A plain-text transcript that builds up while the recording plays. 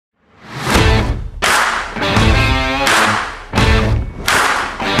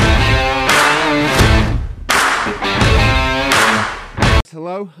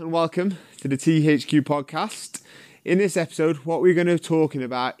Hello and welcome to the THQ podcast. In this episode, what we're going to be talking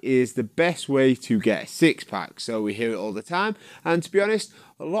about is the best way to get a six-pack. So we hear it all the time, and to be honest,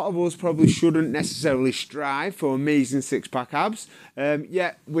 a lot of us probably shouldn't necessarily strive for amazing six-pack abs.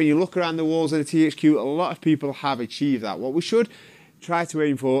 Yet, when you look around the walls of the THQ, a lot of people have achieved that. What we should try to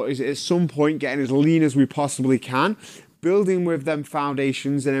aim for is at some point getting as lean as we possibly can, building with them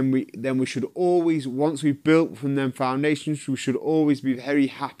foundations, and then we should always, once we've built from them foundations, we should always be very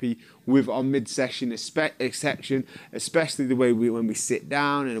happy with our mid-section section, especially the way when we sit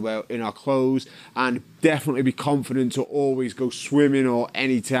down and in our clothes, and definitely be confident to always go swimming or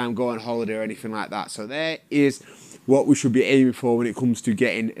anytime go on holiday or anything like that. So there is what we should be aiming for when it comes to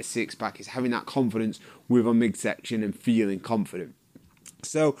getting a six-pack, is having that confidence with our midsection and feeling confident.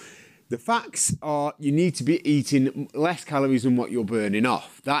 So the facts are you need to be eating less calories than what you're burning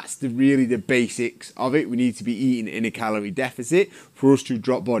off. That's really the basics of it. We need to be eating in a calorie deficit for us to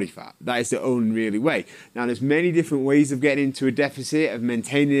drop body fat. That is the only really way. Now, there's many different ways of getting into a deficit, of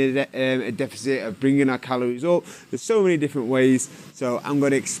maintaining a deficit, of bringing our calories up. There's so many different ways. So I'm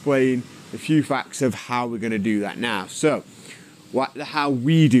going to explain a few facts of how we're going to do that now. So how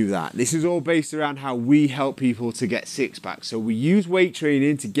we do that. This is all based around how we help people to get six-packs. So we use weight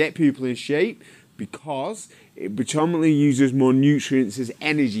training to get people in shape because it predominantly uses more nutrients as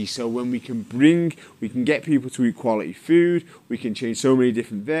energy. So when we can get people to eat quality food, we can change so many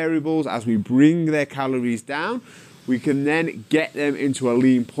different variables. As we bring their calories down, we can then get them into a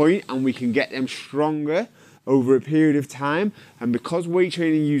lean point and we can get them stronger over a period of time. And because weight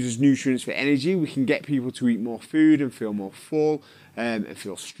training uses nutrients for energy, we can get people to eat more food and feel more full and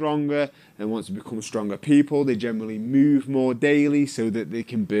feel stronger. And once they become stronger people, they generally move more daily so that they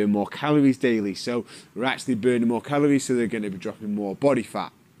can burn more calories daily. So we're actually burning more calories, so they're going to be dropping more body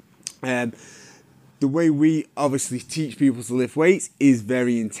fat. The way we obviously teach people to lift weights is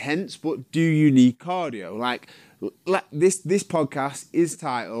very intense, but do you need cardio? Like this podcast is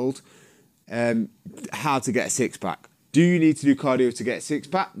titled how to get a six-pack. Do you need to do cardio to get a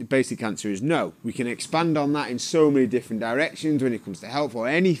six-pack? The basic answer is no. We can expand on that in so many different directions when it comes to health or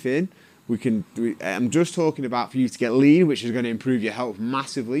anything. I'm just talking about for you to get lean, which is going to improve your health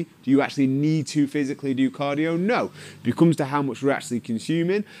massively. Do you actually need to physically do cardio? No. It comes to how much we're actually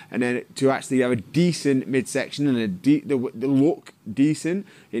consuming, and then to actually have a decent midsection and the look decent,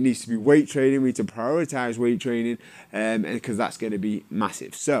 it needs to be weight training. We need to prioritize weight training, and because that's going to be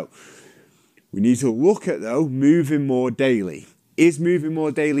massive. So we need to look at, though, moving more daily. Is moving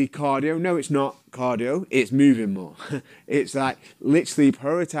more daily cardio? No, it's not cardio. It's moving more. It's like literally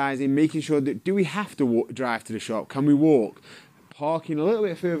prioritizing, making sure that, do we have to drive to the shop? Can we walk? Parking a little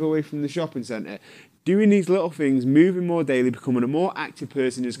bit further away from the shopping centre. Doing these little things, moving more daily, becoming a more active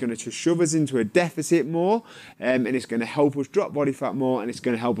person is going to shove us into a deficit more, and it's going to help us drop body fat more, and it's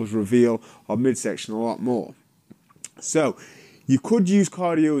going to help us reveal our midsection a lot more. So you could use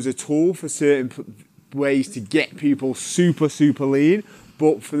cardio as a tool for certain ways to get people super, super lean.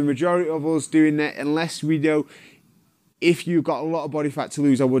 But for the majority of us doing that, unless we know, if you've got a lot of body fat to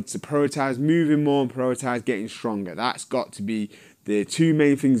lose, I would prioritize moving more and prioritize getting stronger. That's got to be the two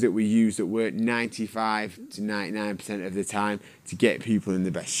main things that we use that work 95 to 99% of the time to get people in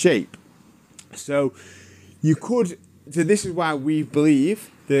the best shape. So this is why we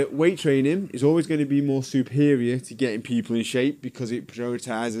believe that weight training is always going to be more superior to getting people in shape, because it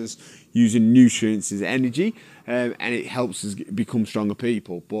prioritizes using nutrients as energy, and it helps us become stronger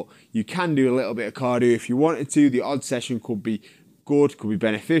people. But you can do a little bit of cardio if you wanted to. The odd session could be good, could be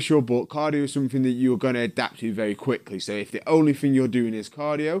beneficial, but cardio is something that you're going to adapt to very quickly. So if the only thing you're doing is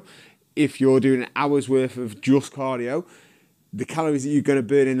cardio, if you're doing an hour's worth of just cardio, the calories that you're going to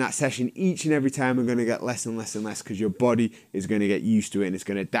burn in that session each and every time are going to get less and less and less, because your body is going to get used to it and it's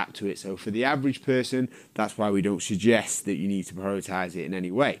going to adapt to it. So for the average person, that's why we don't suggest that you need to prioritize it in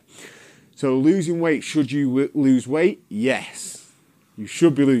any way. So losing weight, should you lose weight? Yes, you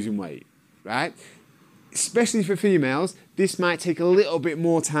should be losing weight, right? Especially for females, this might take a little bit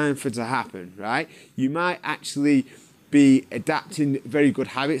more time for it to happen, right? You might actually be adapting very good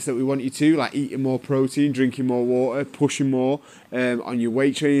habits that we want you to, like eating more protein, drinking more water, pushing more on your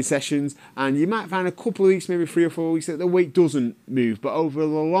weight training sessions, and you might find a couple of weeks, maybe 3 or 4 weeks, that the weight doesn't move. But over a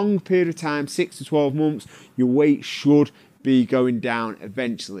long period of time, 6 to 12 months, your weight should be going down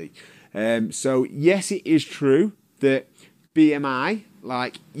eventually. So yes, it is true that BMI,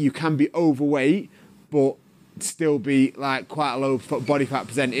 like, you can be overweight, but still be like quite a low body fat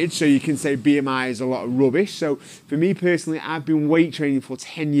percentage, so you can say BMI is a lot of rubbish. So for me personally, I've been weight training for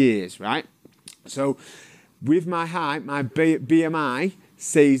 10 years, right? So with my height, my BMI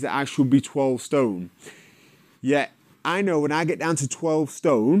says that I should be 12 stone. Yet I know when I get down to 12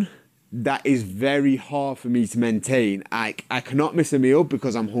 stone, that is very hard for me to maintain. I cannot miss a meal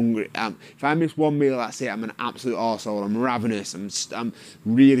because I'm hungry. If I miss one meal, that's it. I'm an absolute arsehole. I'm ravenous. I'm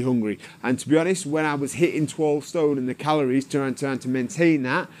really hungry. And to be honest, when I was hitting 12 stone and the calories, trying to maintain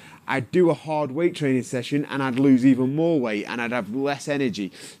that, I'd do a hard weight training session and I'd lose even more weight and I'd have less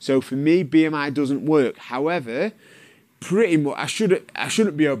energy. So for me, BMI doesn't work. However, pretty much, I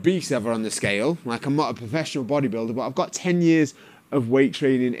shouldn't be obese ever on the scale. Like, I'm not a professional bodybuilder, but I've got 10 years of weight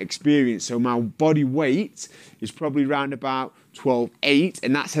training experience. So my body weight is probably around about 12.8,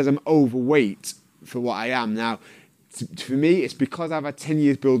 and that says I'm overweight for what I am. Now, for me, it's because I've had 10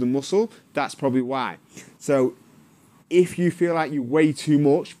 years building muscle. That's probably why. So if you feel like you weigh too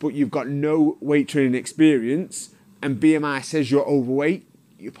much, but you've got no weight training experience, and BMI says you're overweight,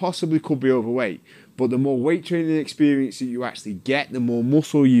 you possibly could be overweight. But the more weight training experience that you actually get, the more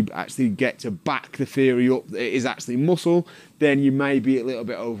muscle you actually get to back the theory up that it is actually muscle, then you may be a little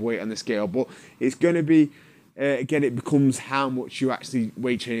bit overweight on the scale. But it's going to be, again, it becomes how much you actually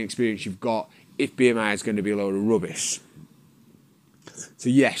weight training experience you've got. If BMI is going to be a load of rubbish. So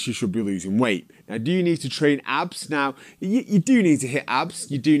yes, you should be losing weight. Now, do you need to train abs? Now, you do need to hit abs.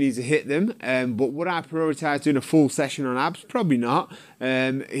 You do need to hit them. But would I prioritise doing a full session on abs? Probably not.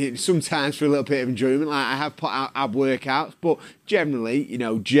 Sometimes for a little bit of enjoyment, like I have put out ab workouts. But generally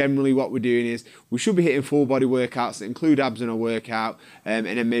what we're doing is we should be hitting full body workouts that include abs in our workout. And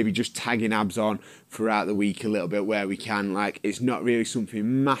then maybe just tagging abs on throughout the week a little bit where we can. Like, it's not really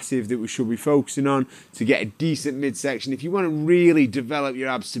something massive that we should be focusing on to get a decent midsection. If you want to really develop your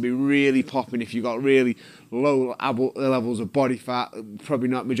abs to be really popping, if you've got really low levels of body fat, probably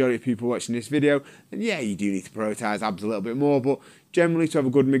not majority of people watching this video, then yeah, you do need to prioritise abs a little bit more. But generally, to have a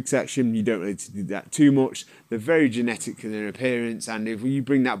good midsection, you don't need to do that too much. They're very genetic in their appearance, and if you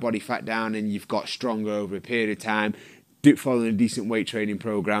bring that body fat down and you've got stronger over a period of time, following a decent weight training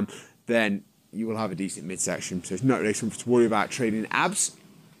program, then you will have a decent midsection. So it's not really something to worry about training abs.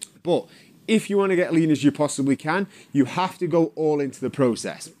 But if you want to get lean as you possibly can, you have to go all into the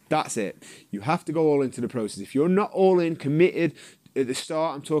process. That's it. You have to go all into the process. If you're not all in, committed at the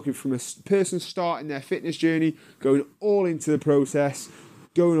start, I'm talking from a person starting their fitness journey, going all into the process,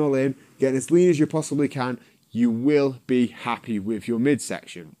 going all in, getting as lean as you possibly can, you will be happy with your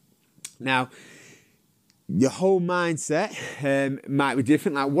midsection. Now, your whole mindset might be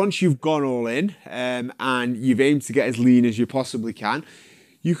different. Like, once you've gone all in and you've aimed to get as lean as you possibly can,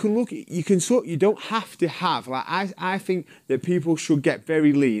 you don't have to have, like, I think that people should get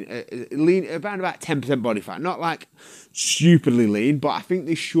very lean around about 10% body fat, not like stupidly lean, but I think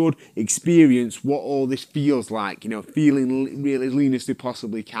they should experience what all this feels like, feeling really as lean as they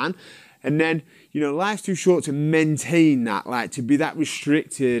possibly can. And then, life's too short to maintain that, like to be that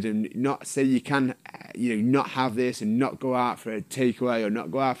restricted and not say you can, not have this and not go out for a takeaway or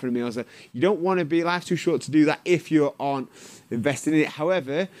not go out for a meal. So you don't want to be, life's too short to do that if you aren't investing in it.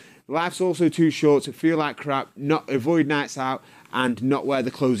 However, life's also too short to feel like crap, not avoid nights out and not wear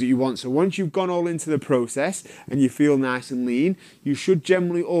the clothes that you want. So once you've gone all into the process and you feel nice and lean, you should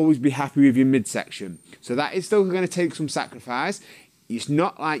generally always be happy with your midsection. So that is still going to take some sacrifice. It's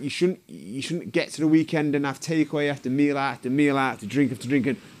not like you shouldn't get to the weekend and have takeaway after meal after meal after drink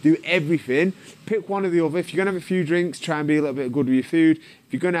and do everything. Pick one or the other. If you're going to have a few drinks, try and be a little bit good with your food.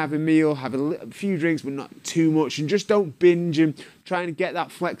 If you're going to have a meal, have a few drinks but not too much, and just don't binge and try and get that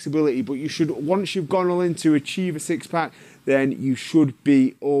flexibility. But you should, once you've gone all in to achieve a six-pack, then you should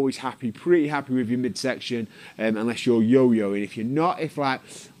be always pretty happy with your midsection, unless you're yo-yoing. If you're not, if like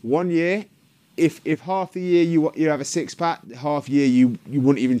 1 year, if half the year you have a six-pack, half year you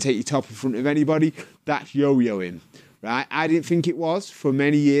wouldn't even take your top in front of anybody, that's yo-yoing, right? I didn't think it was for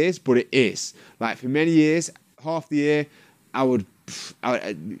many years, but it is. Like, for many years, half the year, I would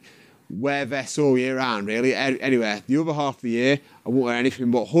wear vests all year round, really, anywhere. The other half of the year, I wouldn't wear anything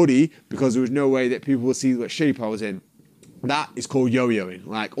but hoodie because there was no way that people would see what shape I was in. That is called yo-yoing.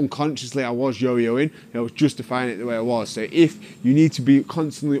 Like, unconsciously, I was yo-yoing. I was justifying it the way I was. So if you need to be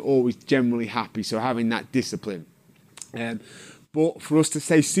constantly always generally happy, so having that discipline. But for us to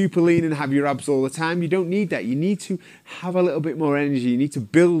stay super lean and have your abs all the time, you don't need that. You need to have a little bit more energy. You need to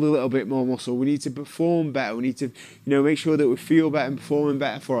build a little bit more muscle. We need to perform better. We need to, make sure that we feel better and performing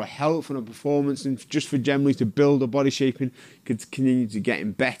better for our health and our performance, and just for generally to build our body shape and continue to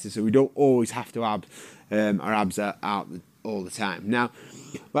getting better. So we don't always have to have our abs out all the time. Now,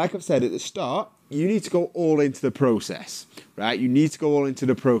 like I've said at the start, you need to go all into the process, right? You need to go all into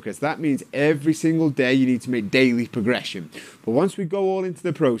the process. That means every single day you need to make daily progression. But once we go all into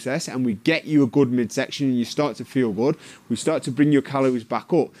the process and we get you a good midsection and you start to feel good, we start to bring your calories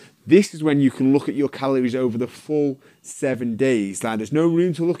back up, This is when you can look at your calories over the full 7 days. Now, there's no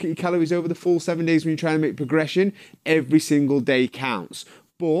room to look at your calories over the full 7 days when you're trying to make progression. Every single day counts.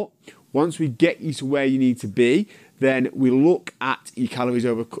 But once we get you to where you need to be, then we look at your calories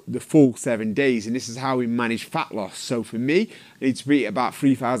over the full 7 days, and this is how we manage fat loss. So for me, I need to eat about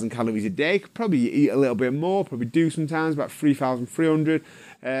 3,000 calories a day. Could probably eat a little bit more, probably do sometimes about 3,300.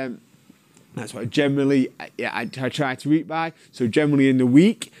 That's what I try to eat by. So generally in the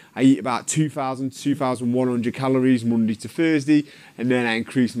week, I eat about 2,000 to 2,100 calories Monday to Thursday, and then I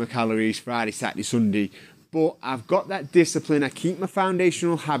increase my calories Friday, Saturday, Sunday. But I've got that discipline. I keep my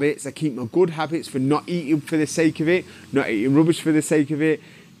foundational habits. I keep my good habits for not eating for the sake of it, not eating rubbish for the sake of it.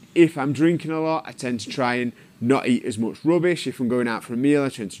 If I'm drinking a lot, I tend to try and not eat as much rubbish. If I'm going out for a meal, I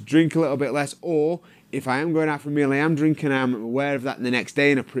tend to drink a little bit less. Or if I am going out for a meal, I am drinking, I'm aware of that the next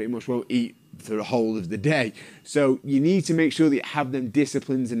day, and I pretty much won't eat for the whole of the day. So you need to make sure that you have them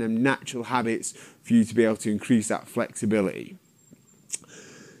disciplines and them natural habits for you to be able to increase that flexibility.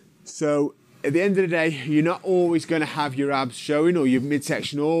 So at the end of the day, you're not always going to have your abs showing, or your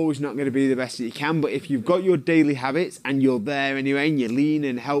midsection always not going to be the best that you can. But if you've got your daily habits and you're there anyway, and you're lean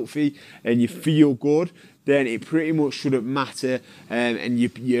and healthy and you feel good, then it pretty much shouldn't matter. And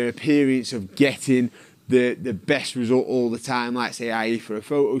your appearance of getting the best result all the time, like say I for a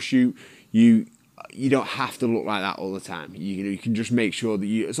photo shoot, you don't have to look like that all the time. You can just make sure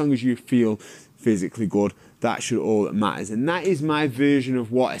that as long as you feel physically good, that should all that matters. And that is my version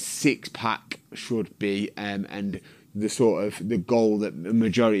of what a six-pack should be, and the sort of the goal that the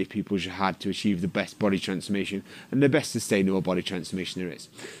majority of people should have to achieve the best body transformation and the best sustainable body transformation there is.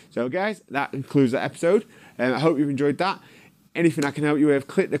 So guys, that concludes that episode. I hope you've enjoyed that. Anything I can help you with,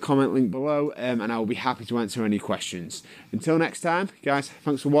 click the comment link below, and I will be happy to answer any questions. Until next time, guys,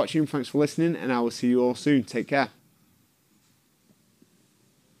 thanks for watching, thanks for listening, and I will see you all soon. Take care.